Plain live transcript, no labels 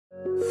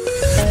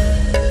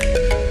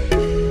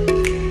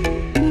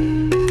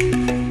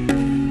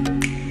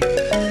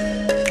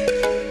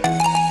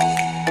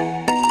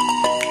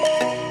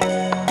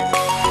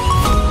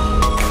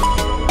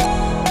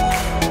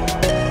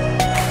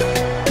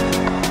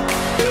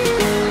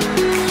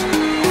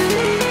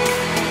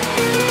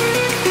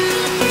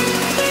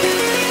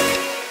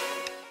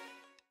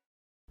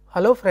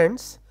Hello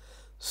friends.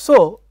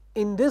 So,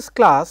 in this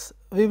class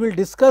we will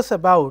discuss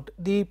about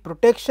the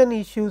protection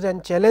issues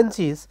and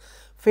challenges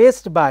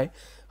faced by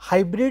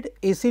hybrid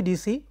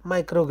AC-DC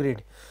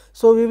microgrid.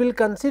 So, we will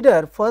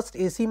consider first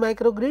AC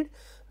microgrid,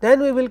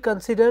 then we will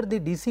consider the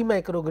DC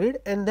microgrid,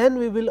 and then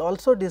we will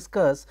also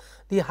discuss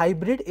the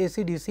hybrid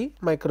AC-DC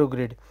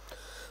microgrid.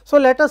 So,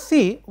 let us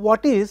see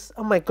what is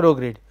a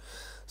microgrid.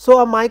 So,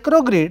 a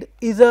microgrid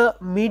is a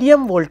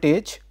medium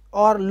voltage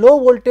or low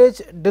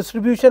voltage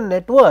distribution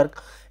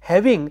network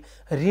having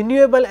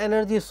renewable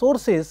energy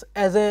sources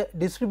as a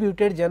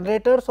distributed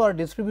generators or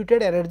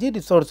distributed energy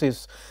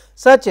resources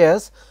such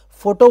as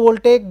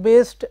photovoltaic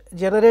based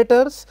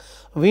generators,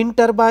 wind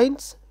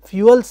turbines,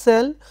 fuel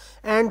cell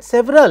and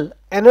several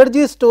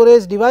energy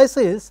storage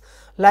devices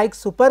like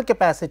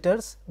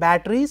supercapacitors,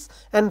 batteries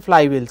and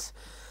flywheels.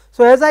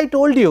 So, as I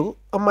told you,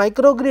 a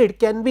microgrid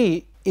can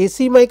be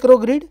AC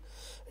microgrid,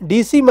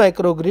 DC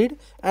microgrid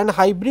and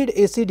hybrid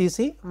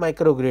AC-DC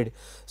microgrid.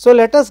 So,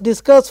 let us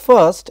discuss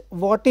first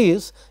what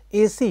is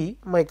AC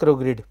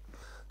microgrid.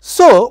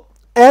 So,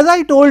 as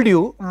I told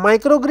you,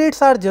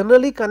 microgrids are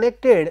generally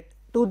connected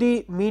to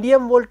the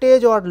medium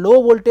voltage or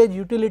low voltage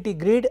utility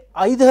grid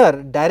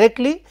either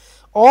directly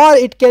or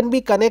it can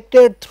be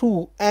connected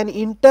through an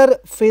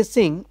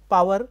interfacing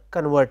power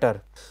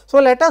converter. So,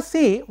 let us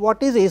see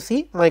what is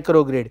AC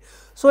microgrid.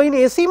 So, in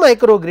AC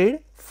microgrid,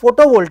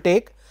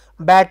 photovoltaic,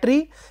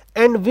 battery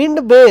and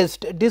wind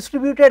based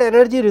distributed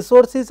energy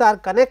resources are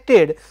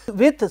connected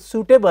with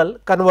suitable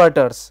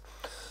converters.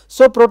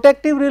 So,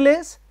 protective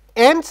relays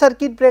and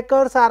circuit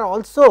breakers are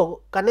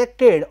also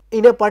connected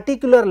in a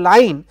particular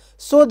line,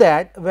 so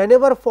that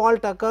whenever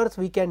fault occurs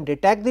we can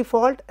detect the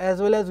fault as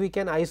well as we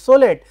can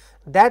isolate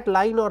that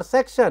line or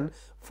section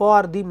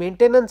for the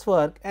maintenance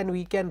work and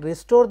we can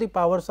restore the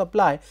power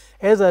supply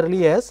as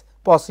early as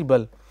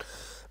possible.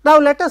 Now,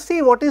 let us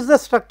see what is the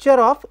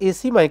structure of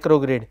AC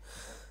microgrid.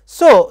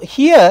 So,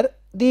 here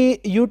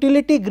the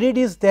utility grid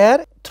is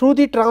there. Through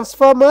the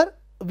transformer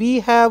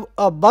we have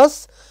a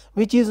bus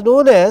which is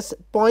known as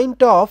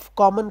point of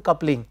common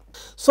coupling.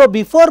 So,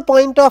 before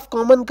point of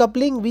common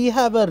coupling we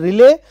have a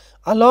relay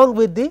along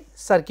with the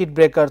circuit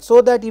breaker.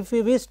 So, that if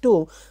we wish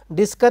to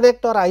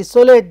disconnect or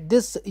isolate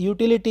this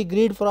utility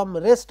grid from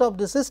rest of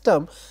the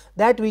system,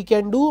 that we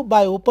can do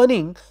by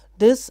opening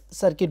this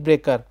circuit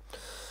breaker.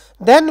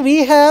 Then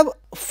we have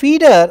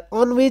feeder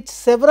on which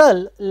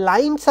several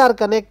lines are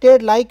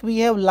connected, like we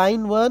have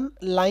line 1,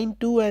 line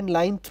 2 and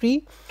line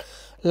 3,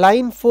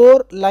 line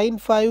 4, line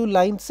 5,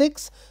 line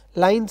 6,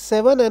 line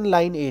 7 and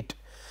line 8.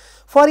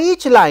 For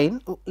each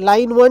line,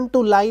 line 1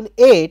 to line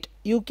 8,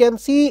 you can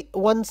see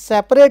one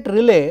separate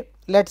relay.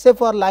 Let us say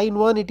for line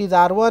 1 it is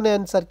R1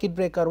 and circuit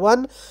breaker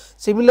 1,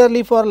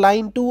 similarly for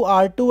line 2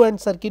 R2 and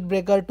circuit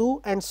breaker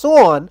 2 and so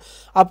on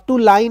up to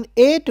line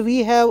 8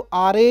 we have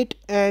R8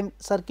 and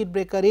circuit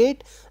breaker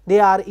 8, they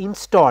are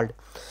installed.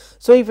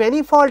 So, if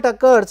any fault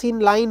occurs in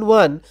line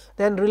 1,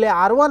 then relay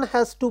R1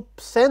 has to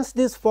sense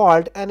this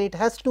fault and it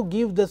has to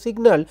give the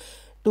signal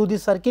to the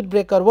circuit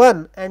breaker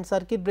 1 and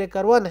circuit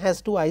breaker 1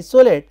 has to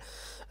isolate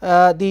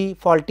the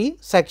faulty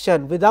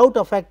section without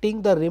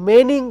affecting the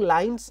remaining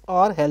lines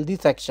or healthy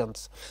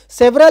sections.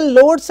 Several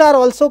loads are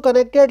also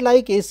connected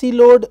like AC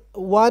load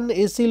 1,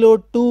 AC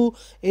load 2,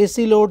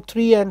 AC load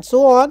 3 and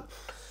so on,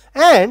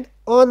 and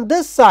on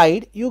this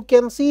side you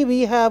can see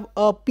we have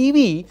a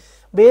PV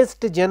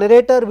based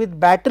generator with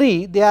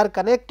battery. They are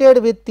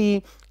connected with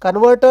the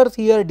converters.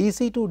 Here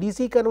DC to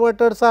DC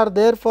converters are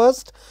there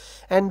first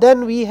and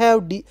then we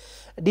have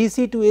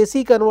DC to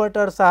AC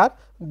converters are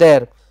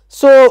there.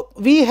 So,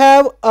 we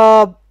have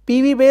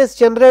PV based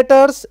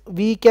generators,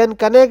 we can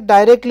connect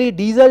directly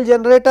diesel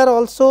generator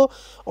also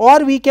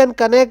or we can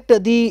connect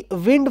the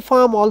wind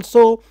farm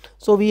also.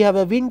 So, we have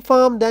a wind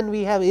farm, then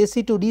we have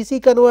AC to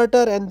DC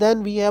converter and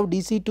then we have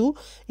DC to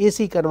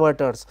AC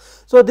converters.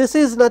 So, this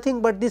is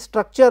nothing but the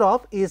structure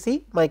of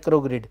AC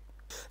microgrid.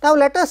 Now,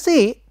 let us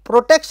see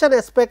protection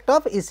aspect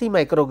of AC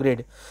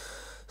microgrid.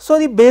 So,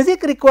 the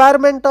basic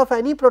requirement of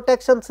any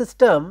protection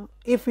system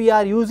if we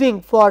are using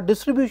for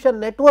distribution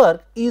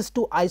network is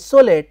to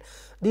isolate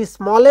the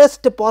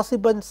smallest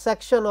possible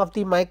section of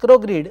the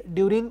microgrid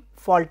during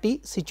faulty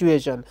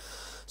situation.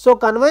 So,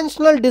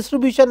 conventional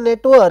distribution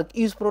network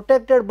is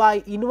protected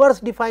by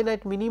inverse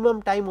definite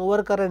minimum time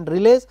overcurrent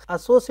relays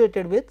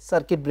associated with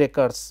circuit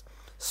breakers.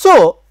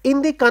 So,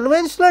 in the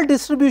conventional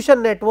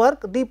distribution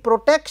network, the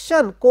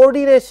protection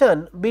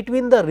coordination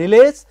between the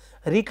relays,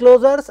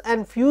 reclosers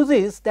and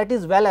fuses, that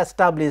is well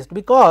established,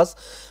 because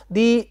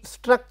the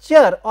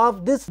structure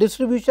of this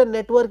distribution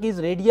network is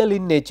radial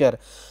in nature.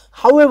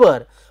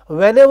 However,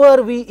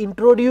 whenever we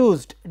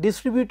introduced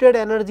distributed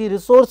energy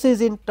resources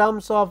in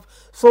terms of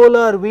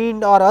solar,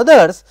 wind or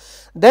others,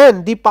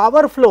 then the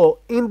power flow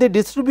in the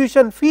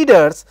distribution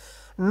feeders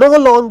no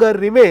longer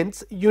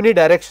remains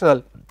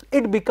unidirectional,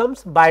 it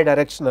becomes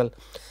bidirectional.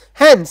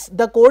 Hence,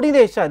 the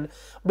coordination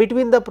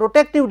between the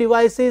protective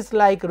devices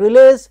like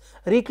relays,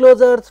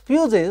 reclosers,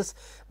 fuses,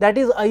 that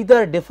is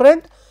either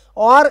different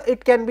or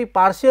it can be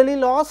partially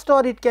lost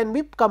or it can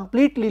be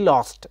completely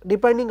lost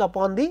depending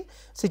upon the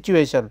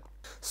situation.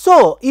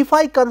 So, if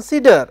I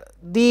consider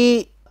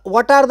the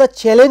what are the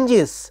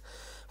challenges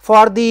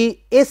for the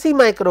AC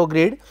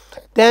microgrid,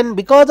 then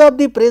because of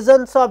the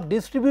presence of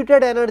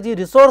distributed energy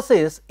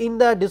resources in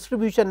the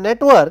distribution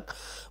network,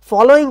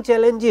 following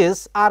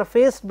challenges are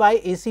faced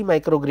by AC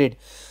microgrid.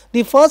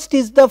 The first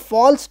is the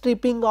false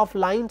tripping of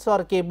lines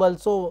or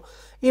cables. So,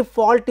 if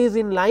fault is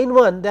in line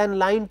 1, then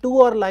line 2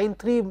 or line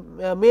 3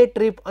 may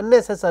trip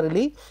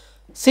unnecessarily.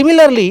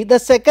 Similarly, the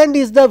second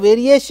is the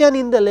variation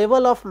in the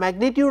level of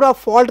magnitude of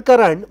fault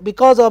current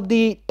because of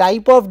the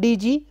type of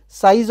DG,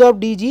 size of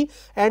DG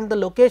and the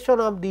location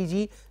of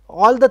DG,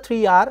 all the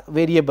three are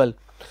variable.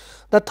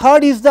 The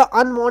third is the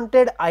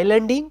unwanted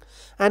islanding,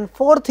 and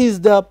fourth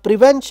is the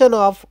prevention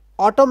of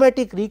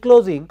automatic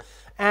reclosing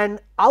and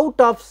out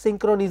of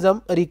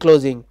synchronism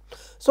reclosing.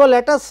 So,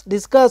 let us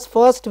discuss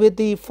first with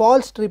the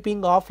false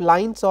tripping of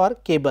lines or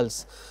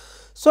cables.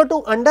 So,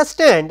 to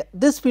understand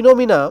this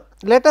phenomena,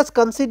 let us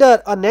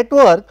consider a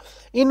network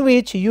in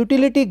which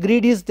utility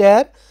grid is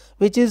there,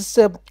 which is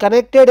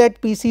connected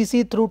at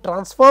PCC through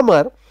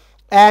transformer,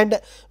 and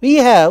we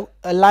have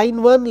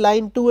line 1,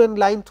 line 2 and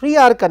line 3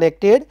 are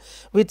connected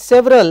with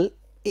several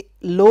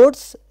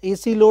loads,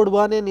 AC load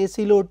 1 and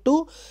AC load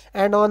 2,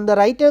 and on the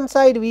right hand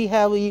side we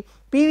have a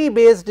PV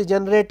based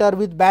generator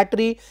with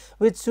battery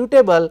with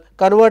suitable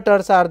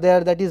converters are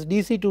there, that is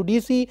DC to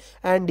DC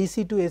and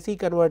DC to AC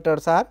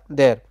converters are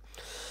there.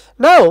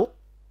 Now,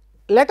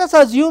 let us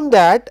assume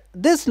that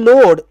this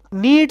load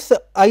needs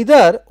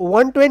either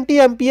 120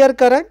 ampere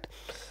current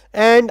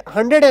and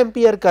 100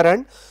 ampere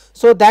current.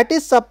 So, that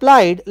is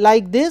supplied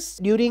like this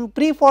during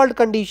pre-fault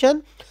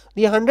condition.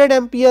 The 100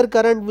 ampere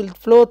current will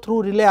flow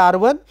through relay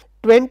R1,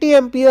 20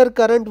 ampere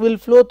current will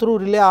flow through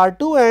relay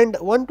R2 and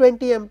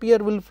 120 ampere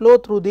will flow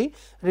through the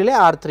relay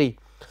R3.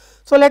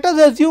 So, let us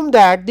assume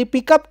that the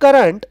pickup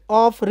current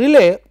of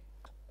relay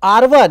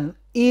R1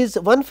 is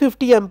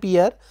 150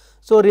 ampere.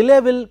 So, relay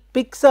will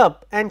picks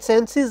up and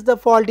senses the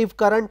fault if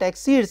current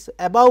exceeds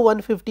above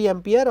 150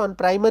 ampere on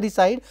primary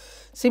side.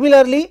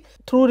 Similarly,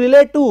 through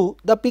relay 2,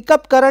 the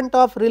pickup current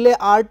of relay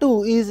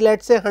R2 is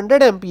let us say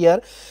 100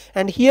 ampere,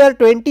 and here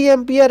 20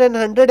 ampere and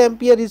 100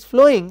 ampere is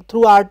flowing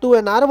through R2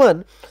 and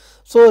R1.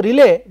 So,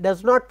 relay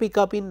does not pick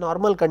up in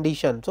normal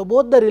condition. So,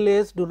 both the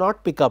relays do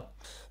not pick up.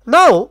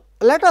 Now,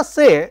 let us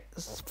say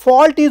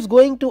fault is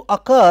going to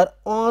occur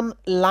on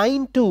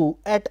line 2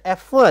 at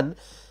F1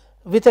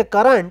 with a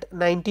current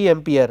 90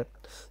 ampere.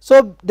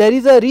 So, there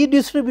is a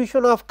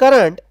redistribution of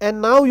current, and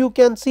now you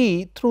can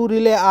see through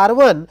relay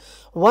R1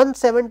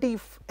 170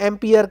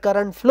 ampere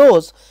current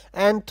flows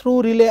and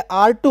through relay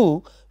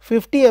R2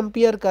 50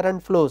 ampere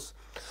current flows.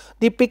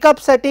 The pickup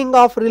setting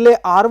of relay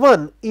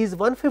R1 is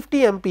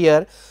 150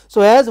 ampere. So,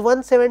 as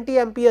 170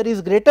 ampere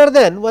is greater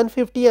than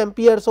 150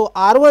 ampere, so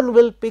R1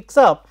 will picks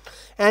up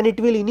and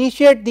it will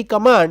initiate the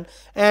command,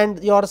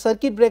 and your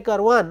circuit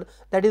breaker 1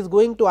 that is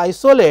going to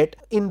isolate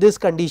in this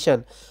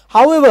condition.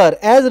 However,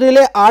 as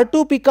relay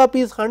R2 pickup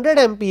is 100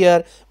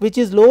 ampere which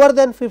is lower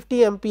than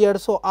 50 ampere,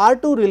 so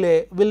R2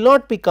 relay will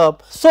not pick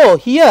up. So,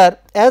 here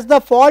as the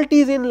fault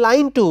is in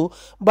line 2,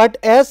 but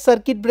as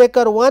circuit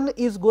breaker 1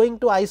 is going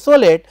to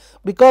isolate,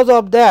 because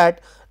of that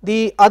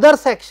the other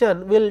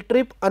section will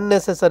trip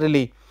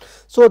unnecessarily.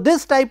 So,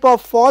 this type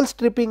of false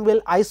tripping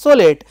will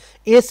isolate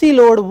AC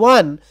load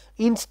 1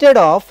 instead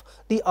of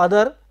the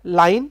other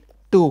line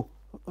 2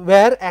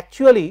 where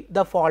actually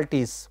the fault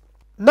is.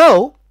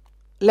 Now,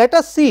 let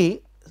us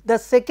see the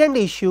second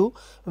issue,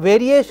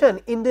 variation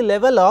in the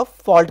level of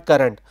fault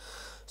current.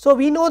 So,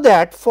 we know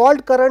that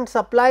fault current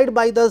supplied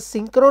by the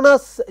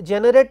synchronous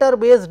generator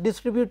based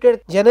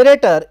distributed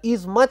generator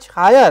is much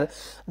higher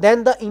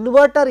than the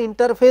inverter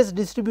interface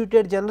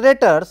distributed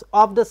generators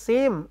of the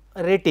same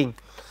rating.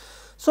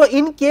 So,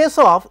 in case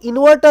of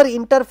inverter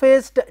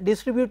interfaced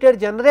distributed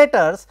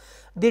generators,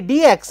 the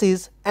D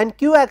axis and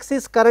Q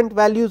axis current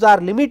values are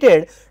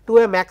limited to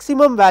a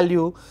maximum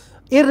value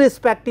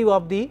irrespective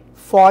of the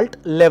fault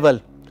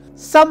level.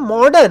 Some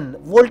modern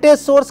voltage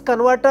source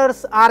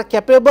converters are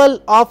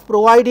capable of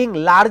providing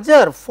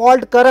larger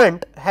fault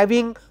current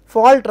having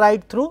fault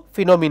right through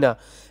phenomena.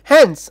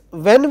 Hence,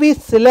 when we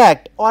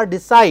select or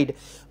decide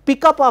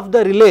pickup of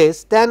the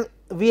relays, then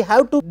we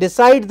have to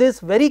decide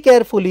this very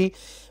carefully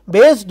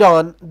based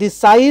on the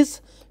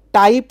size,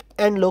 type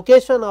and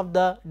location of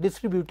the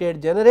distributed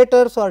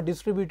generators or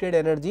distributed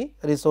energy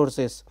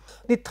resources.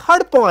 The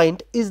third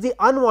point is the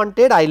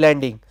unwanted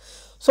islanding.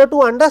 So,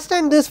 to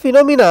understand this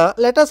phenomena,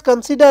 let us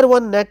consider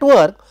one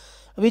network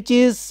which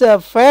is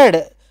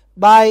fed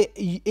by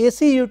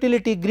AC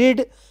utility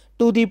grid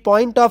to the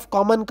point of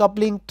common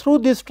coupling through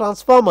this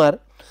transformer,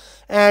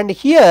 and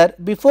here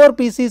before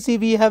PCC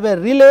we have a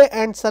relay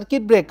and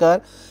circuit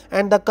breaker,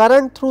 and the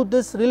current through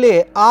this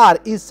relay R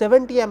is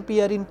 70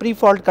 ampere in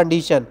pre-fault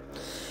condition.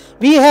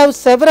 We have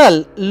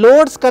several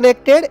loads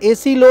connected,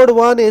 AC load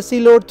 1,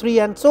 AC load 3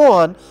 and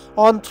so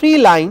on 3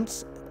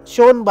 lines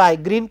shown by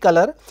green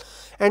color,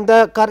 and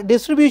the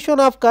distribution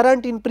of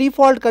current in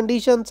pre-fault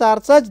conditions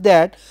are such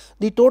that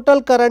the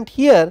total current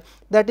here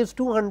that is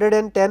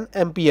 210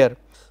 ampere.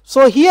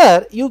 So,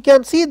 here you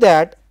can see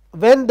that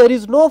when there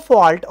is no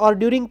fault or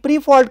during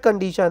pre-fault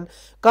condition,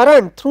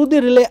 current through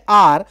the relay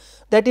R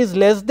that is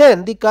less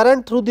than the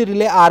current through the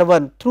relay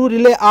R1. Through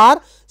relay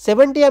R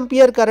 70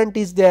 ampere current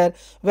is there,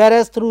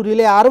 whereas through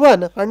relay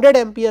R1 100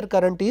 ampere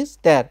current is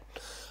there.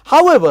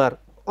 However,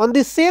 on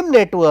the same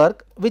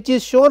network which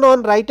is shown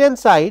on right hand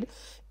side,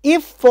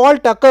 if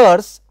fault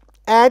occurs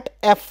at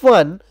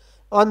F1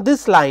 on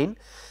this line,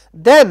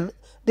 then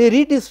the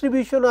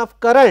redistribution of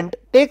current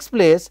takes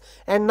place,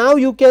 and now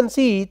you can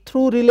see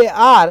through relay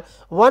R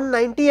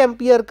 190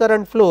 ampere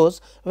current flows,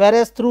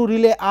 whereas through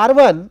relay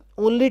R1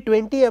 only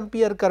 20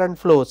 ampere current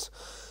flows.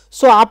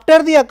 So,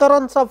 after the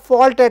occurrence of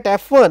fault at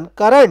F1,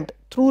 current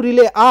through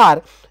relay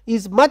R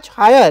is much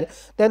higher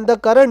than the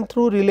current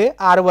through relay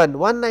R1.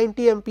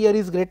 190 ampere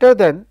is greater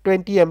than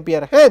 20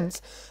 ampere.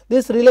 Hence,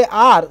 this relay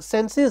R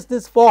senses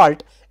this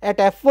fault at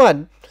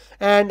F1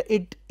 and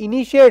it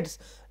initiates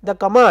the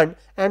command,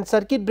 and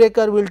circuit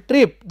breaker will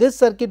trip. This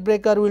circuit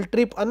breaker will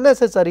trip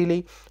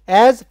unnecessarily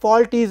as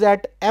fault is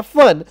at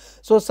F1.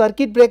 So,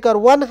 circuit breaker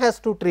 1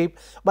 has to trip,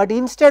 but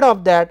instead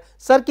of that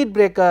circuit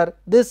breaker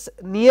this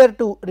near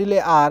to relay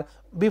R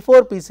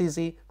before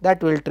PCC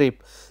that will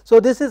trip. So,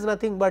 this is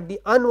nothing but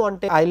the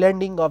unwanted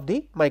islanding of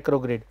the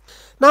microgrid.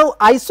 Now,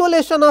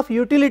 isolation of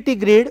utility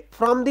grid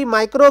from the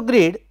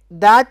microgrid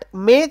that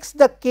makes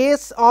the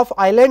case of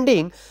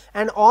islanding,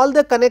 and all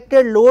the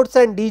connected loads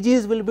and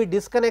DGs will be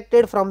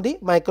disconnected from the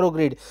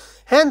microgrid.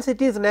 Hence,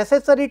 it is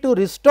necessary to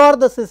restore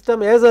the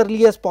system as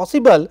early as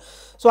possible.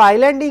 So,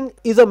 islanding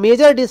is a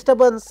major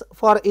disturbance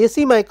for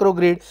AC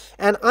microgrid,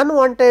 and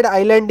unwanted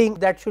islanding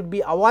that should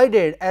be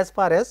avoided as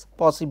far as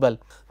possible.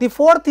 The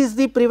fourth is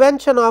the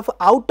prevention of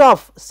out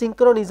of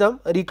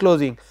synchronism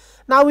reclosing.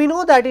 Now, we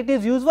know that it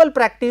is usual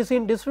practice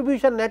in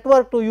distribution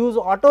network to use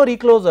auto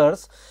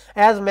reclosers,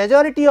 as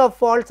majority of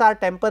faults are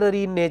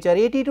temporary in nature.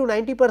 80 to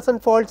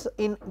 90% faults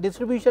in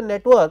distribution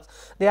networks,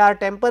 they are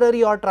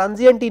temporary or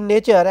transient in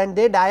nature, and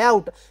they die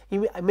out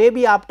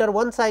maybe after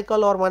one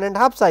cycle or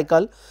 1.5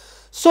 cycle.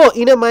 So,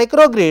 in a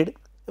microgrid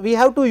we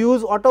have to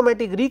use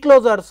automatic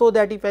recloser, so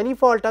that if any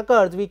fault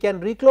occurs we can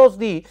reclose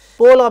the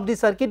pole of the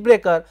circuit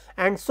breaker,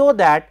 and so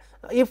that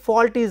if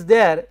fault is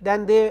there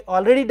then they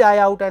already die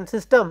out and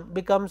system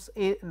becomes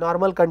a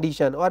normal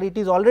condition, or it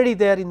is already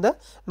there in the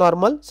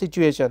normal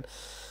situation.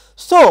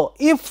 So,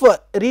 if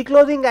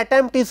reclosing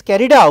attempt is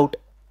carried out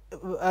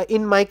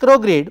in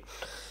microgrid,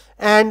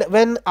 and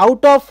when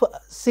out of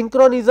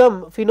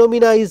synchronism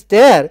phenomena is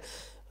there,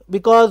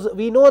 because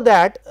we know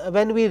that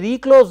when we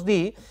reclose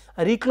the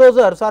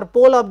reclosers or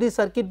pole of the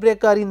circuit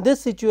breaker in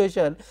this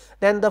situation,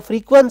 then the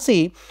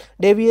frequency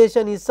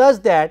deviation is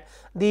such that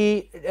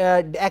the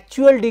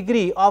actual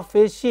degree of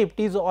phase shift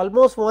is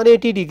almost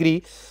 180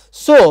 degree.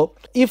 So,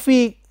 if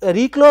we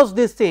reclose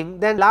this thing,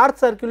 then large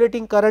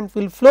circulating current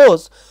will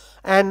flows,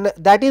 and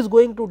that is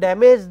going to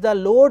damage the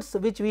loads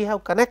which we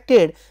have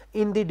connected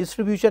in the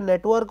distribution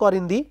network or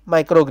in the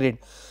microgrid.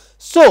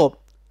 So,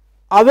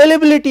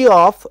 availability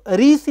of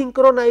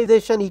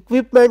resynchronization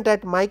equipment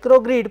at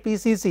microgrid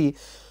PCC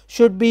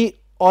should be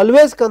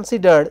always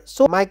considered.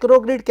 So,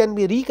 microgrid can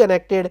be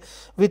reconnected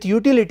with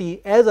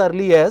utility as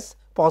early as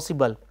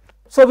possible.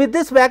 So, with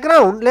this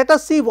background, let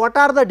us see what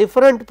are the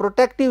different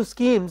protective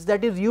schemes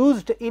that is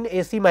used in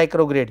AC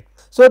microgrid.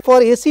 So,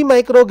 for AC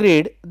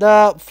microgrid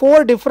the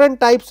 4 different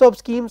types of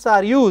schemes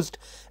are used,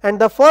 and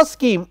the first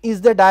scheme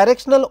is the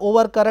directional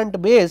overcurrent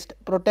based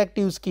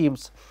protective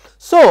schemes.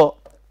 So,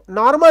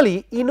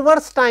 normally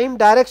inverse time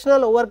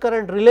directional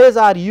overcurrent relays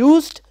are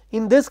used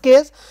in this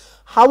case.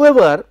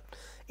 However,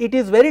 it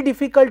is very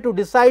difficult to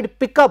decide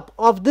pickup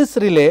of this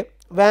relay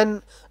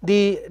when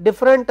the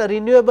different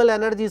renewable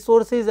energy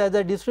sources as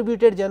a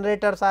distributed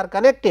generators are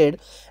connected,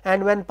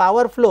 and when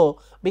power flow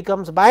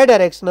becomes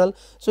bidirectional.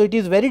 So, it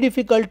is very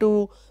difficult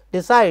to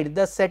decide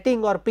the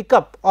setting or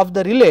pickup of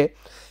the relay,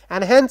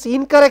 and hence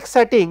incorrect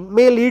setting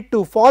may lead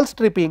to false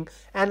tripping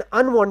and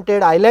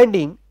unwanted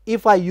islanding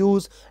if I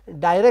use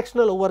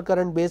directional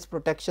overcurrent based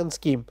protection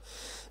scheme.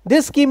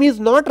 This scheme is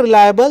not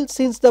reliable,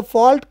 since the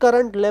fault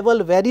current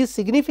level varies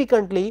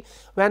significantly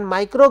when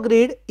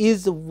microgrid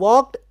is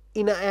worked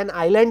in an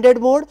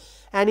islanded mode,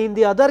 and in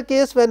the other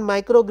case when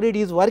microgrid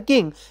is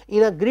working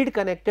in a grid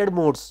connected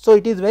modes. So,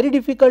 it is very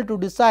difficult to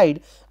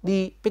decide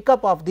the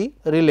pickup of the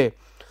relay.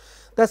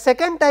 The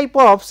second type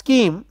of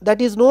scheme,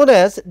 that is known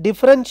as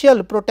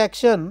differential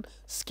protection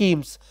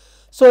schemes.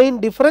 So, in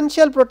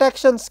differential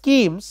protection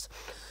schemes,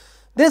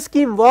 this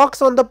scheme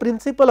works on the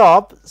principle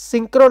of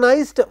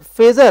synchronized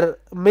phasor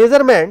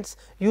measurements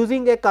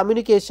using a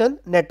communication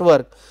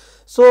network.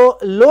 So,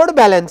 load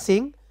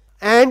balancing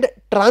and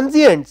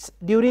transients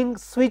during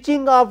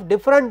switching of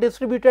different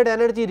distributed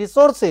energy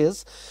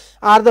resources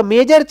are the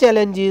major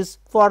challenges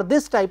for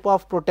this type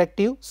of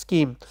protective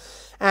scheme,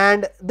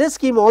 and this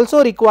scheme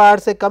also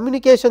requires a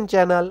communication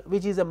channel,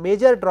 which is a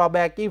major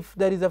drawback. If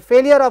there is a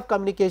failure of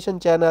communication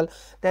channel,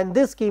 then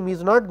this scheme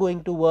is not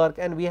going to work,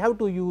 and we have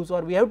to use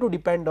or we have to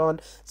depend on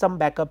some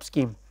backup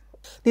scheme.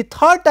 The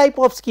third type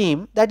of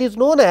scheme, that is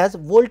known as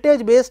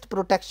voltage based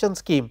protection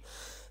scheme.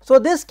 So,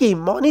 this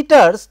scheme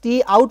monitors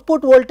the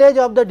output voltage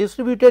of the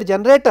distributed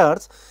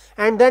generators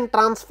and then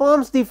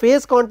transforms the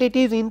phase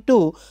quantities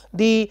into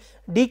the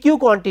dq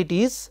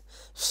quantities,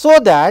 so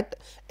that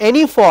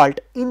any fault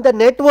in the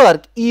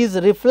network is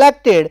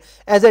reflected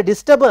as a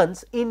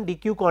disturbance in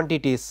dq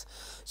quantities.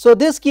 So,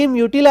 this scheme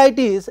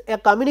utilizes a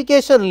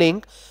communication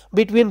link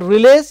between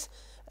relays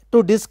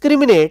to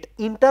discriminate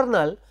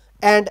internal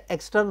and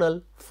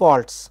external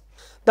faults.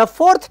 The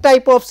fourth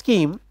type of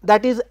scheme,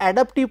 that is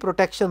adaptive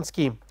protection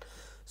scheme.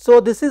 So,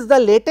 this is the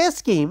latest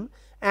scheme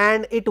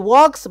and it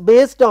works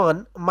based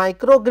on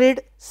microgrid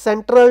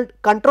central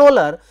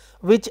controller,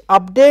 which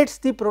updates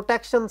the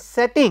protection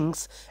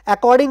settings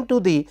according to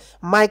the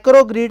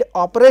microgrid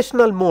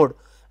operational mode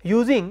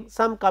using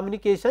some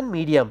communication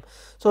medium.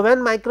 So, when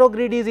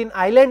microgrid is in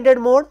islanded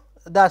mode,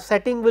 the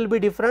setting will be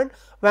different.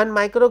 When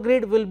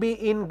microgrid will be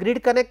in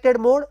grid connected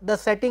mode, the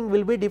setting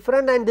will be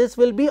different, and this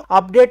will be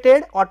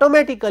updated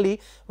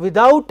automatically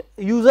without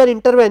user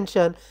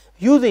intervention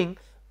using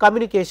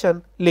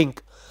communication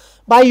link.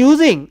 By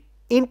using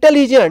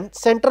intelligent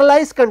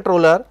centralized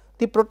controller,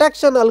 the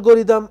protection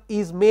algorithm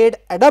is made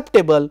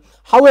adaptable.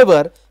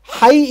 However,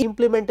 high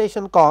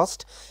implementation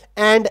cost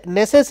and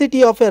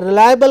necessity of a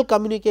reliable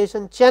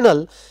communication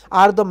channel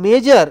are the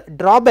major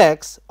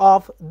drawbacks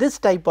of this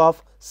type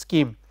of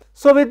scheme.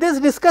 So, with this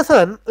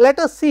discussion, let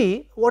us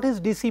see what is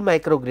DC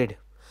microgrid.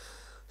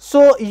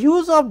 So,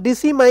 use of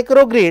DC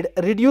microgrid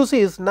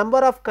reduces number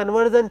of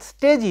conversion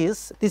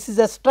stages. This is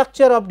a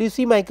structure of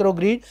DC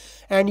microgrid,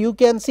 and you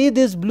can see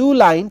these blue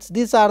lines,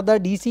 these are the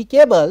DC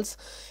cables,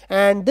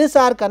 and these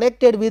are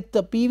connected with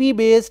the PV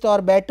based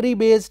or battery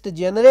based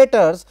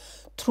generators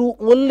through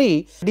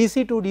only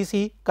DC to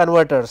DC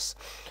converters.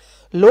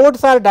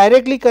 Loads are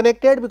directly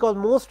connected because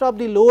most of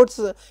the loads,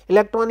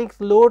 electronics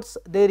loads,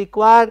 they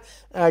require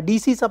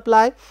DC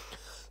supply.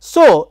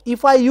 So,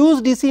 if I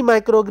use DC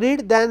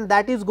microgrid, then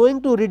that is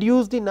going to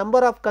reduce the number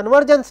of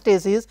conversion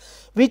stages,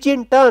 which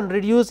in turn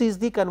reduces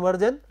the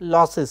conversion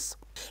losses.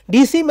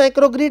 DC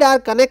microgrid are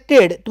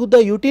connected to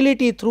the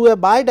utility through a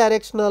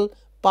bidirectional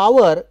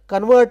power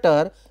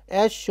converter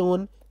as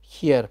shown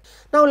here.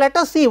 Now, let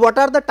us see what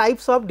are the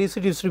types of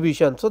DC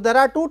distribution. So, there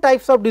are two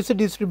types of DC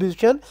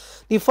distribution.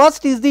 The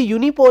first is the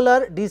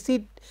unipolar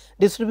DC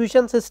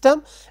distribution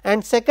system,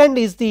 and second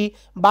is the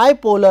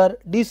bipolar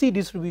DC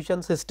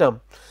distribution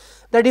system.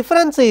 The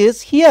difference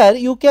is, here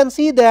you can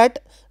see that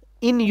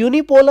in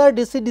unipolar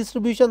DC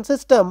distribution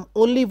system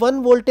only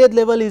one voltage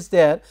level is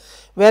there,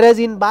 whereas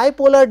in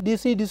bipolar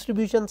DC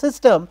distribution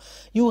system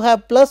you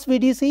have plus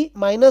VDC,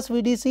 minus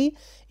VDC,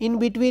 in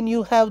between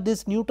you have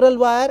this neutral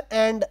wire,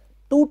 and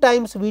 2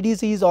 times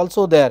VDC is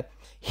also there.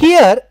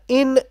 Here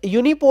in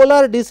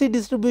unipolar DC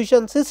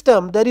distribution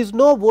system there is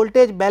no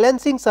voltage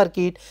balancing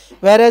circuit,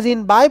 whereas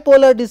in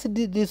bipolar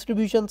DC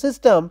distribution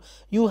system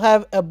you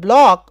have a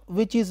block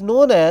which is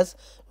known as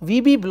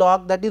VB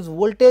block, that is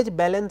voltage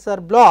balancer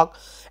block,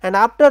 and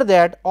after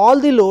that all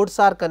the loads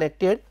are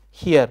connected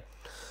here.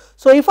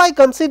 So, if I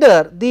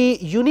consider the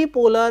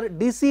unipolar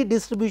DC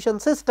distribution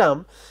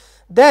system,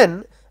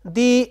 then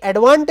the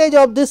advantage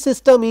of this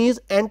system is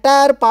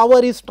entire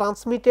power is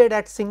transmitted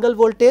at single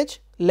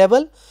voltage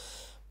level.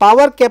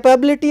 Power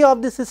capability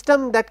of the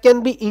system that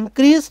can be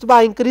increased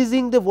by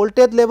increasing the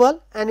voltage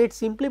level, and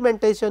its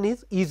implementation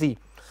is easy.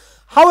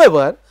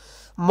 However,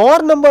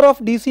 more number of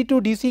DC to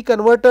DC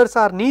converters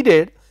are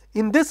needed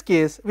in this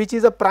case, which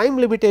is a prime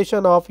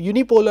limitation of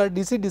unipolar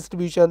DC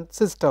distribution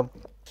system.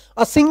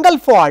 A single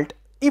fault,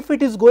 if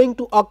it is going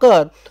to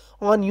occur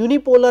on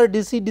unipolar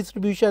DC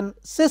distribution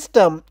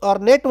system or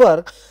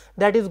network,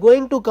 that is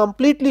going to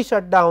completely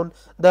shut down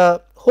the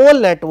whole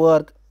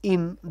network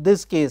in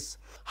this case.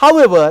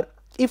 However,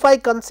 if I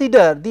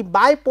consider the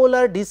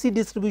bipolar DC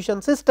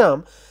distribution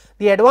system,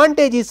 the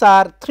advantages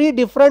are 3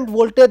 different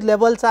voltage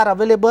levels are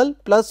available,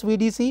 plus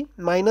VDC,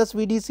 minus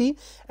VDC,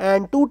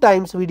 and 2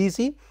 times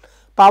VDC.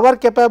 Power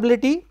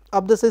capability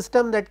of the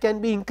system that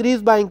can be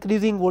increased by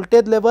increasing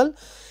voltage level,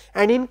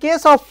 and in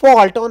case of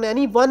fault on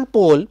any one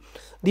pole,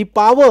 the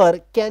power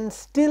can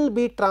still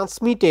be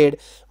transmitted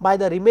by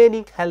the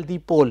remaining healthy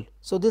pole.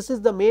 So, this is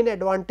the main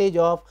advantage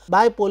of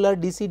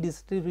bipolar DC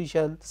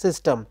distribution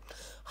system.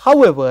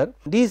 However,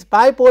 this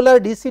bipolar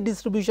DC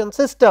distribution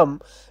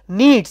system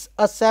needs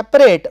a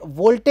separate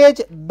voltage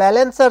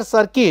balancer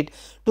circuit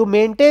to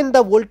maintain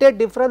the voltage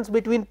difference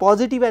between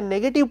positive and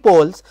negative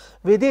poles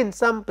within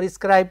some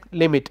prescribed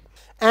limit,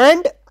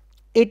 and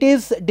it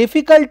is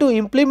difficult to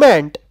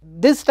implement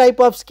this type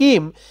of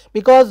scheme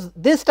because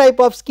this type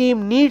of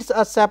scheme needs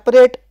a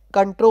separate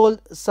control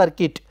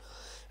circuit,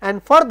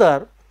 and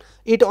further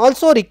it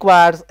also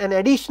requires an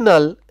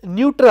additional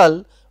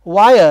neutral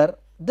wire,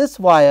 this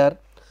wire,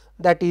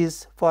 that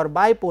is for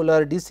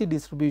bipolar DC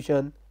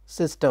distribution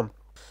system.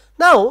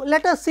 Now,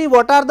 let us see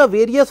what are the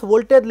various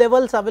voltage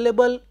levels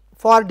available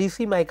for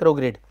DC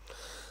microgrid.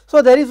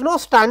 So, there is no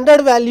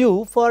standard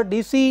value for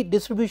DC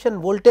distribution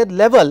voltage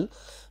level.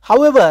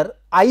 However,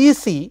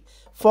 IEC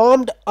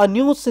formed a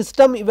new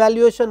system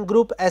evaluation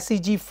group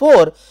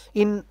SEG4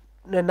 in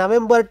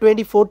November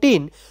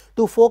 2014 to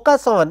to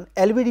focus on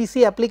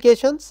LVDC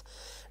applications,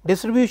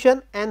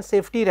 distribution and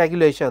safety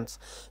regulations.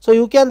 So,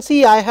 you can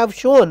see I have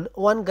shown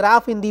one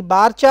graph in the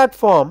bar chart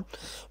form,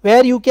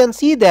 where you can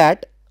see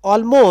that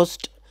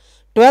almost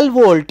 12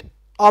 volt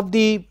of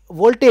the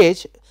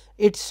voltage,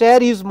 its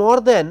share is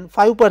more than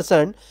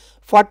 5%,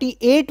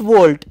 48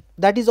 volt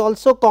that is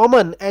also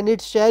common and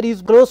its share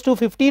is close to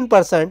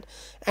 15%,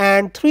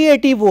 and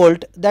 380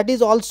 volt that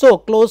is also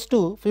close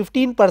to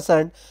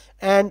 15%,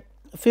 and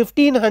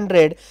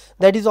 1500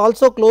 that is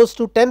also close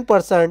to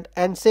 10%,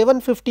 and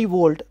 750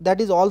 volt that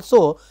is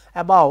also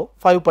above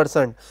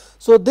 5%.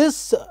 So,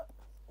 this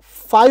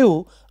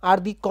 5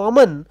 are the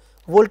common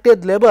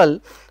voltage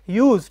level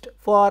used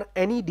for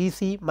any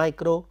DC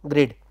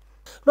microgrid.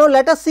 Now,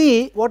 let us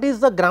see what is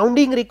the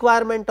grounding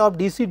requirement of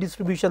DC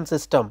distribution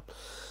system.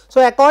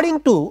 So,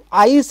 according to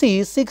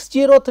IEC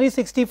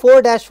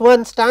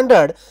 60364-1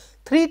 standard,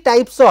 3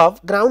 types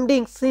of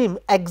grounding scheme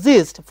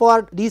exist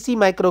for DC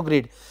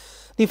microgrid.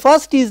 The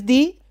first is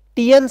the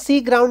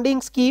TNC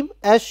grounding scheme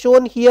as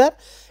shown here,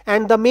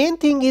 and the main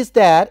thing is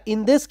that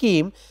in this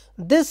scheme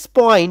this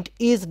point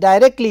is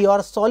directly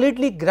or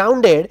solidly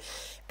grounded,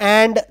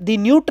 and the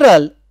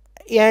neutral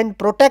and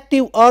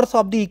protective earth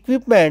of the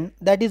equipment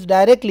that is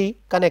directly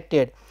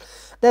connected.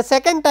 The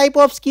second type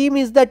of scheme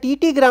is the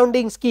TT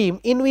grounding scheme,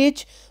 in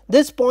which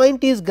this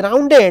point is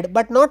grounded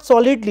but not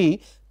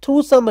solidly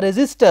through some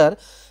resistor,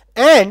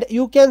 and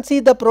you can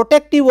see the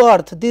protective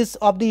earth this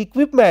of the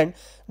equipment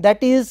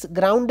that is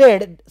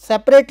grounded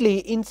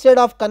separately instead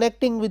of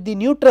connecting with the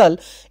neutral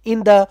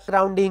in the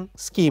grounding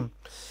scheme.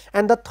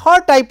 And the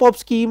third type of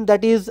scheme,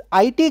 that is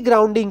IT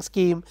grounding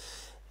scheme,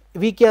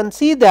 we can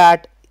see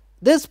that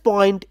this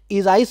point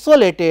is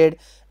isolated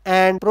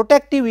and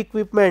protective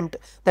equipment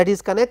that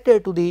is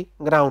connected to the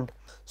ground.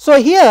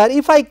 So, here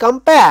if I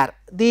compare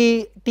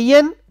the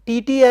TN,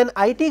 TT and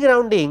IT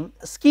grounding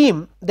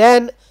scheme,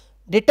 then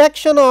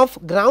detection of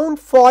ground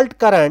fault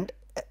current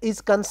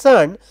is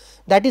concerned,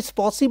 that is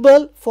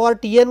possible for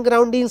TN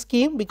grounding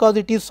scheme because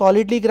it is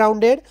solidly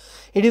grounded.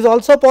 It is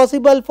also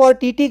possible for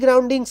TT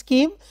grounding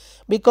scheme,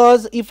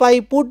 because if I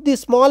put the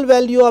small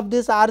value of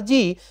this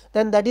Rg,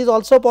 then that is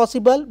also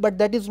possible, but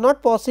that is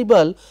not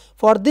possible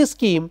for this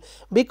scheme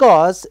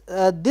because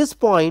this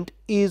point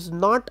is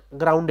not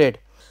grounded.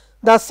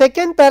 The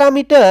second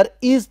parameter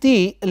is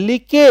the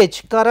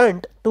leakage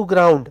current to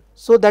ground.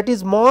 So, that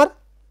is more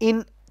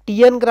in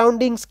TN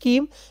grounding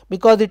scheme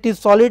because it is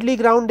solidly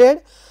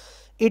grounded.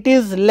 It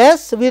is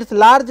less with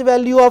large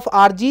value of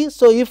Rg.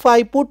 So, if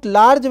I put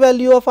large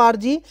value of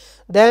Rg,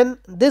 then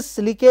this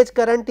leakage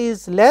current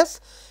is less,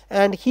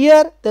 and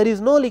here there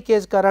is no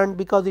leakage current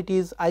because it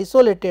is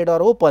isolated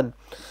or open.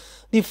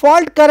 The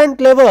fault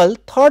current level,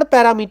 third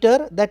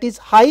parameter, that is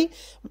high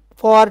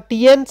for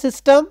TN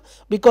system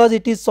because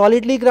it is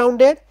solidly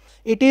grounded.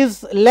 It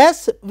is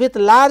less with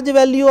large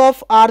value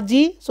of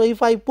Rg. So,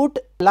 if I put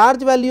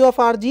large value of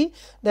Rg,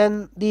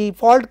 then the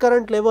fault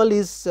current level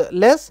is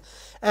less,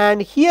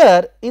 and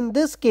here in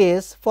this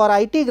case for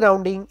IT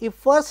grounding, if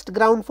first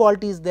ground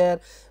fault is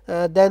there,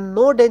 then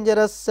no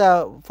dangerous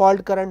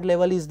fault current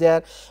level is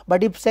there,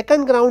 but if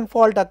second ground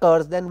fault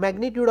occurs, then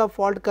magnitude of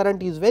fault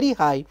current is very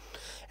high.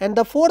 And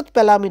the fourth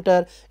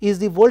parameter is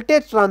the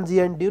voltage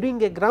transient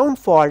during a ground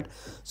fault.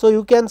 So,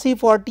 you can see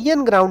for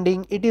TN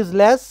grounding it is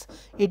less,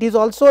 it is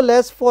also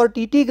less for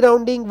TT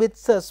grounding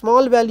with a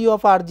small value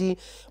of Rg,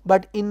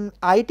 but in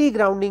IT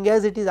grounding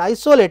as it is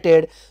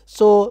isolated,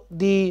 so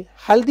the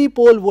healthy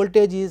pole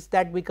voltage is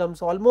that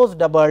becomes almost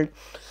doubled.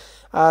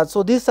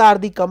 So, these are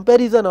the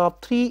comparison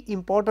of 3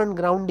 important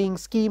grounding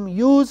scheme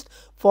used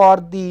for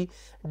the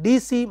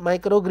DC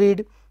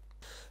microgrid.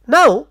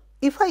 Now,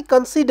 if I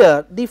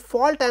consider the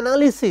fault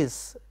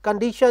analysis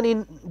condition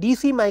in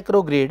DC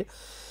microgrid,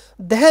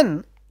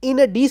 then in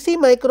a DC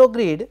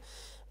microgrid,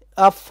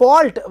 a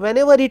fault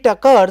whenever it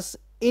occurs,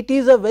 it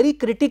is a very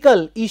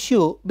critical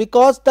issue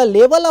because the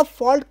level of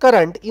fault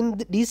current in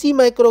the DC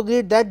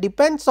microgrid that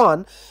depends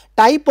on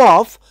type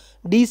of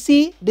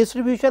DC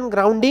distribution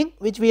grounding,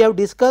 which we have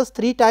discussed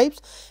 3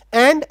 types,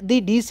 and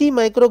the DC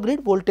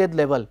microgrid voltage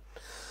level.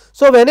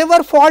 So,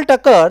 whenever fault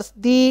occurs,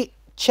 the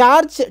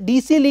charged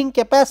DC link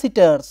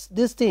capacitors,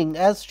 this thing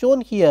as shown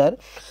here,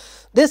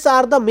 these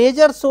are the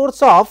major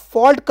source of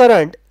fault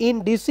current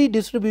in DC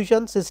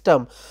distribution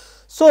system.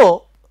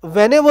 So,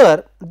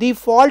 whenever the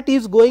fault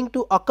is going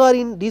to occur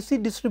in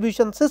DC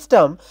distribution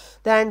system,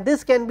 then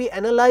this can be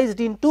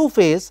analyzed in 2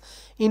 phases.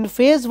 In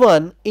phase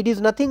 1, it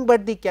is nothing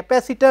but the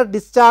capacitor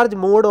discharge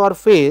mode or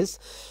phase,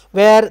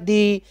 where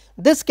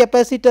this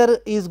capacitor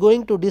is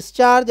going to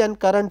discharge and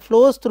current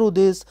flows through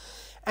this,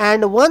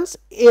 and once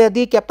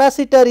the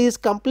capacitor is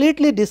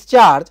completely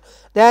discharged,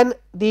 then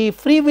the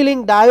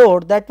freewheeling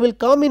diode that will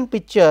come in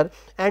picture,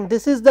 and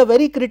this is the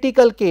very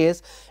critical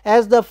case,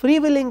 as the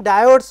freewheeling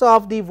diodes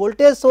of the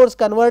voltage source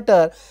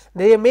converter,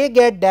 they may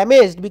get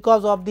damaged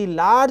because of the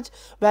large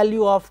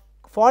value of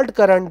fault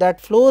current that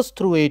flows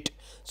through it.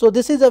 So,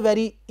 this is a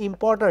very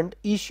important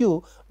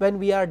issue when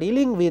we are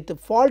dealing with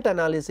fault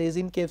analysis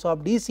in case of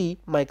DC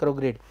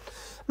microgrid.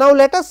 Now,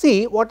 let us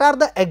see what are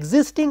the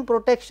existing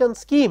protection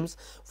schemes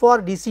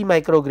for DC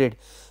microgrid.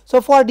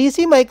 So, for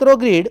DC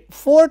microgrid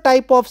 4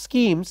 type of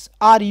schemes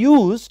are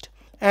used,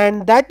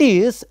 and that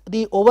is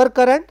the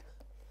overcurrent.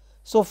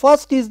 So,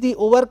 first is the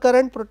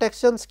overcurrent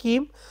protection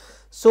scheme.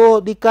 So,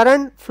 the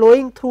current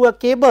flowing through a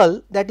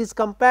cable that is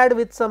compared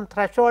with some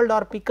threshold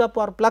or pickup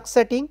or plug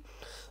setting.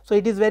 So,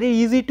 it is very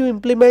easy to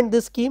implement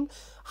this scheme.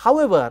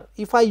 However,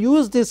 if I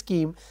use this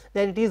scheme,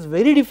 then it is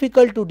very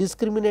difficult to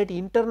discriminate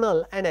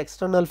internal and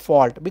external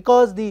fault,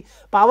 because the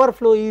power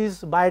flow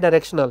is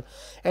bidirectional,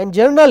 and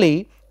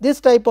generally this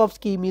type of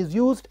scheme is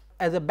used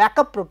as a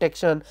backup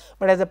protection,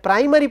 but as a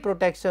primary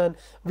protection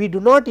we do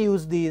not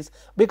use these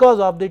because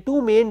of the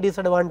two main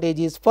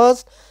disadvantages.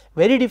 First,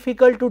 very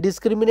difficult to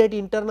discriminate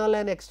internal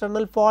and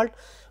external fault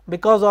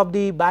because of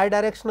the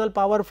bidirectional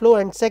power flow,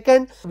 and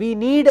second, we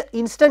need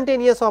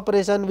instantaneous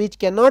operation which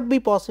cannot be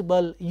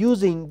possible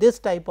using this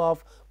type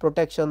of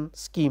protection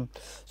scheme.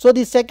 So,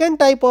 the second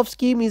type of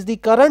scheme is the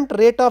current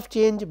rate of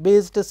change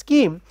based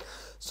scheme.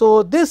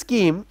 So, this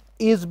scheme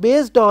is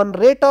based on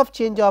rate of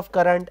change of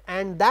current,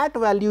 and that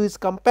value is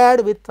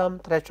compared with some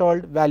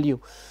threshold value.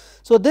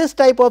 So, this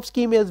type of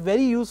scheme is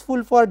very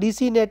useful for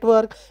DC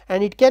network,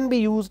 and it can be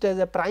used as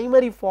a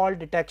primary fault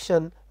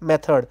detection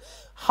method.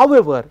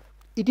 However,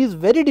 it is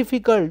very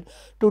difficult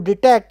to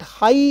detect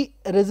high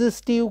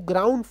resistive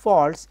ground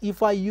faults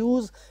if I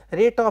use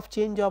rate of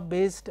change of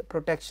based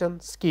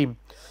protection scheme.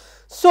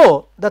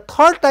 So, the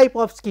third type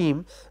of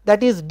scheme,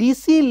 that is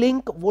DC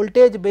link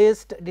voltage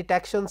based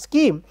detection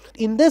scheme.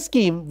 In this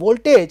scheme,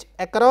 voltage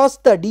across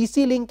the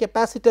DC link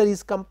capacitor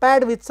is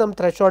compared with some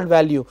threshold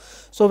value.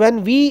 So,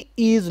 when V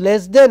is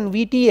less than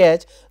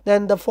VTH,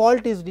 then the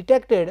fault is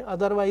detected,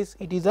 otherwise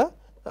it is a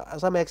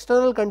some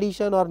external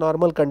condition or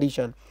normal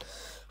condition.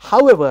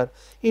 However,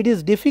 it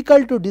is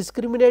difficult to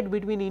discriminate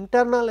between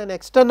internal and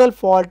external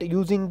fault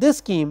using this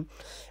scheme,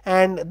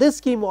 and this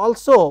scheme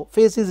also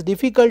faces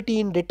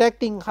difficulty in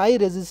detecting high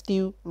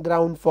resistive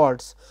ground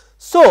faults.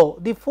 So,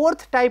 the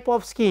fourth type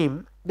of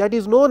scheme, that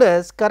is known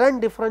as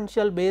current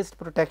differential based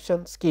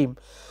protection scheme.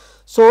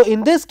 So,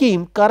 in this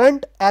scheme,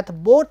 current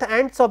at both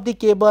ends of the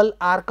cable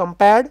are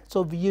compared.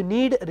 So, you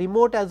need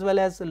remote as well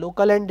as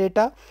local end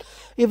data.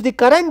 If the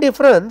current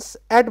difference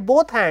at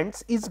both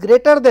ends is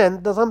greater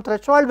than some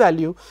threshold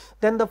value,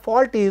 then the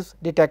fault is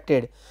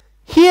detected.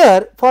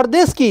 Here, for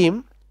this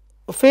scheme,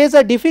 face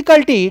a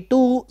difficulty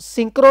to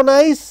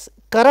synchronize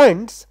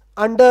currents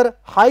under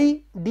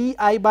high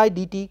dI by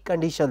dt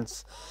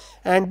conditions,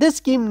 and this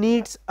scheme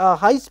needs a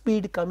high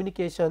speed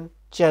communication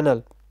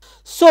channel.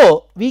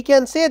 So, we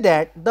can say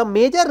that the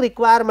major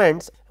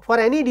requirements for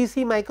any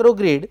DC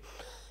microgrid,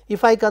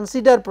 if I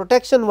consider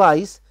protection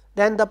wise,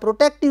 then the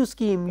protective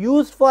scheme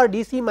used for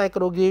DC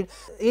microgrid,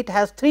 it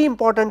has 3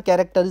 important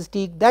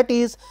characteristics, that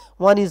is,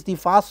 one is the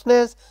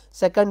fastness,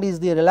 second is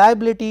the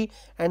reliability,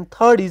 and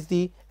third is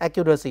the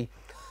accuracy.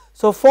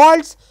 So,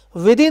 faults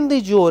within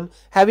the zone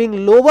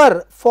having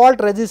lower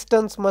fault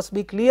resistance must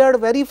be cleared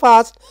very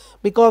fast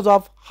because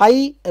of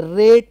high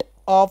rate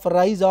of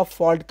rise of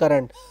fault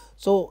current.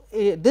 So,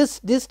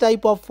 this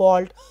type of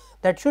fault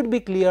that should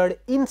be cleared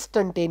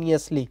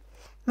instantaneously.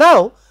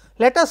 Now,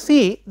 let us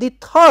see the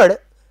third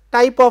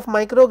type of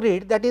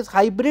microgrid, that is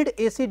hybrid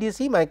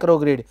AC-DC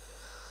microgrid.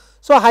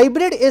 So,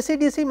 hybrid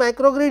AC-DC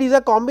microgrid is a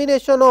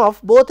combination of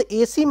both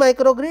AC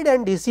microgrid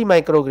and DC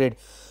microgrid.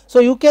 So,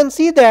 you can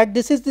see that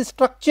this is the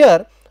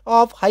structure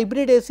of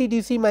hybrid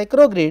AC-DC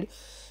microgrid,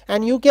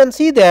 and you can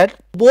see that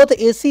both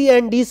AC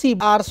and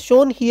DC are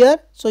shown here.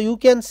 So, you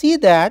can see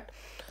that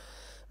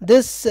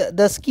this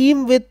the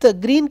scheme with the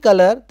green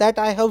color that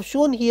I have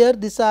shown here,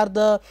 these are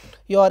the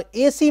your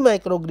AC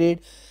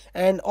microgrid,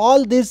 and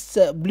all this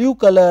blue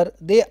color,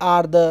 they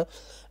are the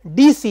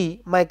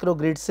DC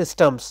microgrid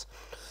systems.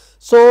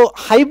 So,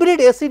 hybrid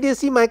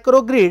AC-DC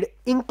microgrid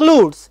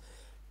includes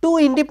 2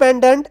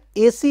 independent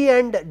AC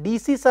and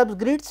DC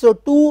subgrids. So,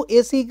 2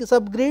 AC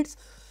subgrids,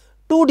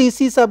 2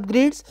 DC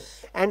subgrids,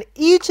 and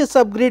each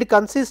subgrid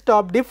consists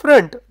of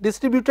different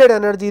distributed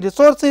energy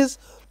resources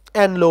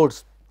and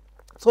loads.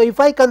 So,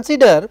 if I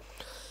consider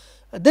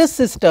this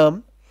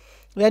system,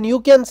 then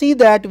you can see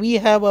that we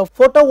have a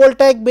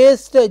photovoltaic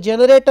based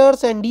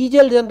generators and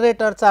diesel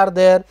generators are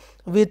there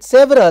with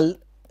several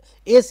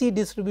AC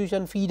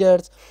distribution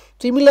feeders.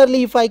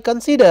 Similarly, if I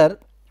consider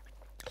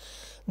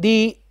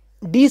the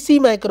DC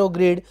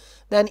microgrid,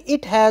 then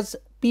it has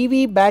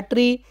PV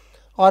battery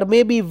or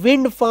maybe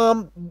wind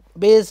farm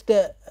based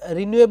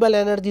renewable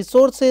energy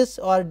sources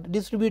or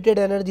distributed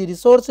energy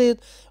resources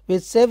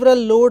with several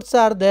loads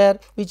are there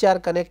which are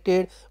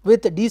connected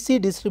with DC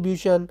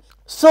distribution.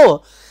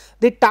 So,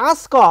 the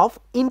task of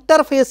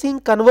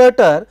interfacing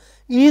converter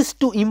is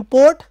to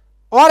import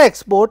or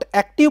export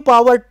active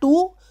power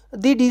to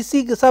the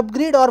DC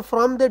subgrid or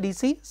from the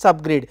DC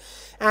subgrid,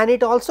 and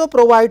it also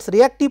provides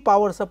reactive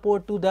power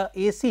support to the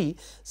AC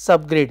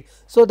subgrid.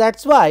 So, that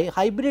is why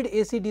hybrid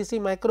AC-DC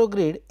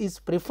microgrid is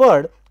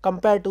preferred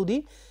compared to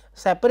the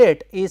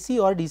separate AC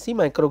or DC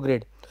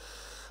microgrid.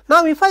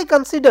 Now, if I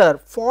consider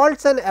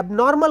faults and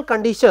abnormal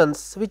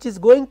conditions which is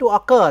going to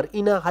occur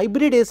in a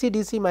hybrid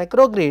AC-DC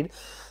microgrid,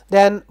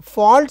 then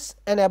faults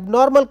and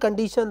abnormal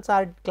conditions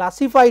are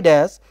classified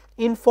as,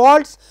 in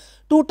faults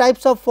two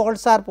types of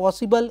faults are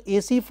possible,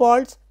 AC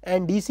faults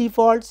and DC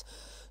faults.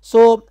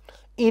 So,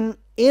 in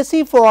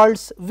AC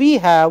faults we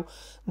have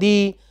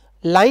the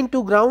line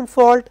to ground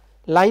fault,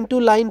 line to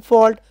line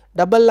fault,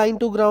 double line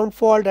to ground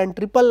fault and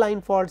triple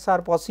line faults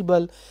are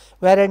possible,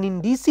 wherein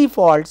in DC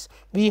faults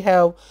we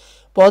have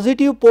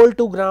positive pole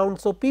to ground,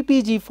 so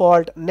PPG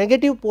fault,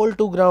 negative pole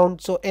to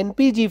ground, so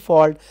NPG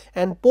fault,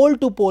 and pole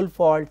to pole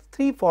fault,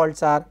 3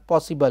 faults are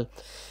possible.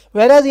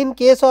 Whereas in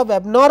case of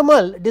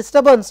abnormal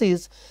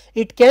disturbances,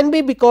 it can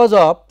be because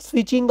of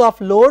switching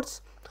of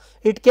loads,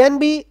 it can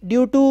be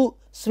due to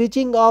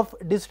switching of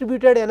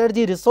distributed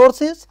energy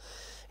resources,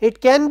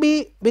 it can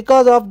be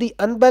because of the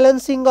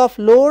unbalancing of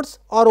loads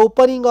or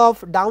opening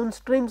of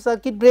downstream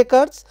circuit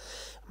breakers,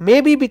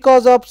 maybe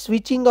because of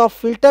switching of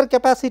filter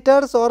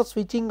capacitors or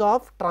switching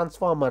of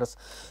transformers.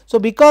 So,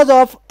 because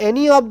of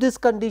any of this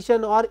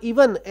condition or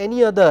even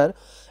any other,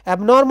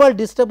 abnormal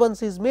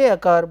disturbances may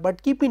occur,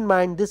 but keep in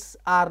mind these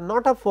are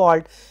not a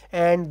fault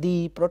and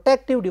the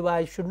protective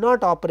device should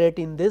not operate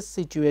in this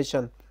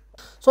situation.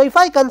 So, if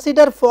I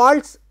consider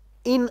faults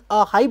in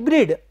a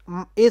hybrid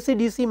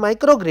AC-DC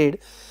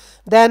microgrid,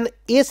 then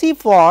AC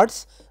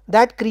faults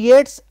that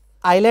creates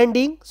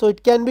islanding. So,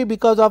 it can be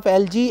because of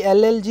LG,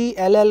 LLG,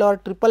 LL or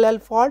triple L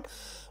fault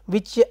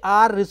which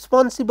are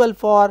responsible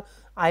for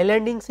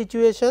islanding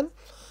situation,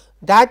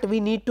 that we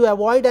need to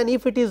avoid, and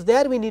if it is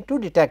there we need to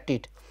detect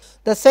it.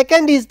 The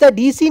second is the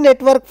DC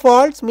network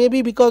faults, may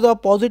be because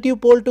of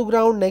positive pole to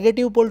ground,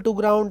 negative pole to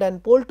ground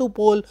and pole to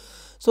pole.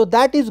 So,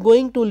 that is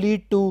going to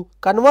lead to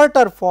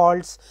converter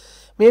faults,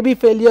 may be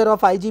failure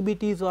of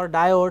IGBTs or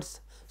diodes.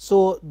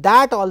 So,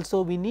 that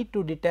also we need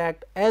to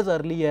detect as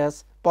early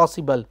as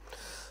possible.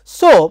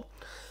 So,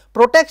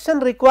 protection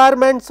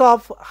requirements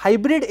of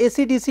hybrid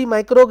AC-DC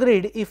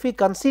microgrid, if we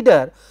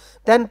consider,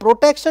 then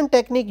protection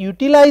technique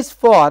utilized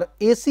for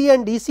AC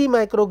and DC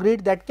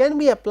microgrid that can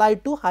be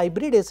applied to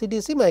hybrid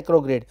AC-DC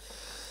microgrid.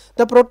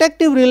 The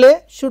protective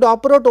relay should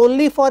operate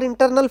only for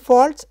internal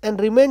faults and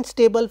remain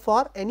stable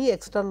for any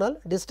external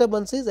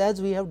disturbances,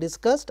 as we have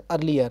discussed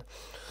earlier.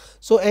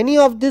 So, any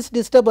of these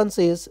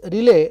disturbances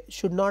relay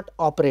should not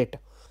operate,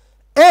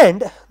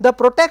 and the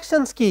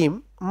protection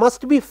scheme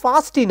must be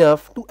fast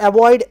enough to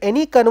avoid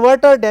any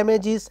converter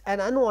damages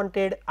and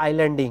unwanted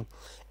islanding.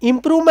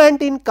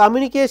 Improvement in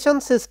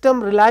communication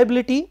system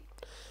reliability,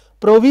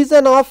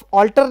 provision of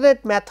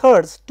alternate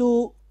methods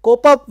to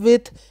cope up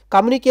with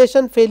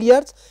communication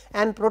failures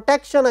and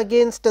protection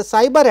against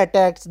cyber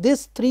attacks,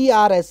 these 3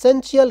 are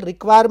essential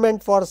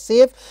requirement for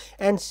safe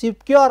and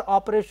secure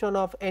operation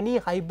of any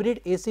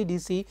hybrid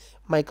AC-DC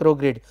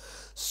microgrid.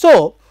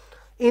 So,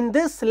 in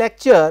this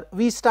lecture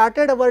we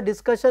started our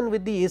discussion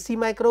with the AC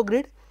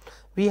microgrid.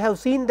 We have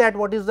seen that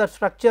what is the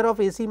structure of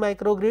AC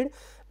microgrid,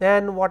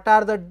 then what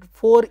are the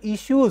 4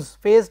 issues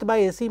faced by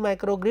AC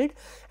microgrid,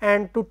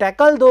 and to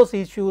tackle those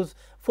issues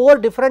 4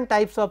 different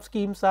types of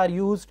schemes are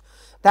used,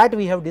 that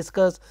we have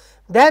discussed.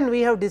 Then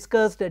we have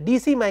discussed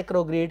DC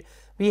microgrid,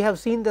 we have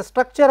seen the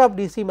structure of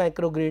DC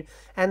microgrid,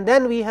 and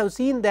then we have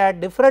seen that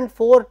different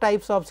 4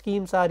 types of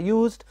schemes are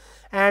used,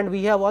 and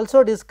we have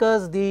also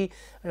discussed the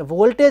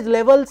voltage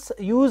levels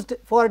used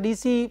for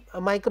DC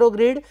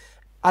microgrid.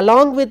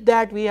 Along with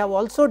that, we have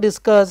also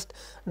discussed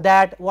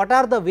that what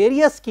are the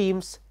various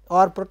schemes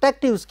or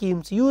protective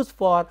schemes used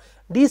for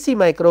DC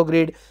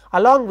microgrid,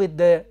 along with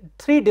the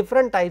 3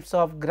 different types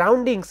of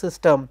grounding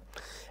system.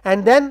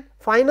 And then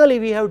finally,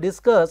 we have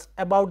discussed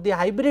about the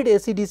hybrid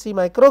AC-DC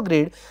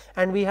microgrid,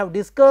 and we have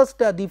discussed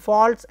the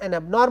faults and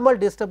abnormal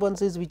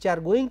disturbances which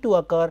are going to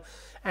occur,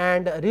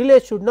 and relay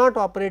should not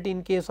operate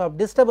in case of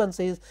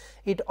disturbances,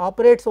 it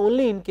operates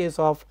only in case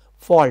of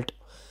fault.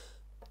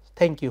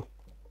 Thank you.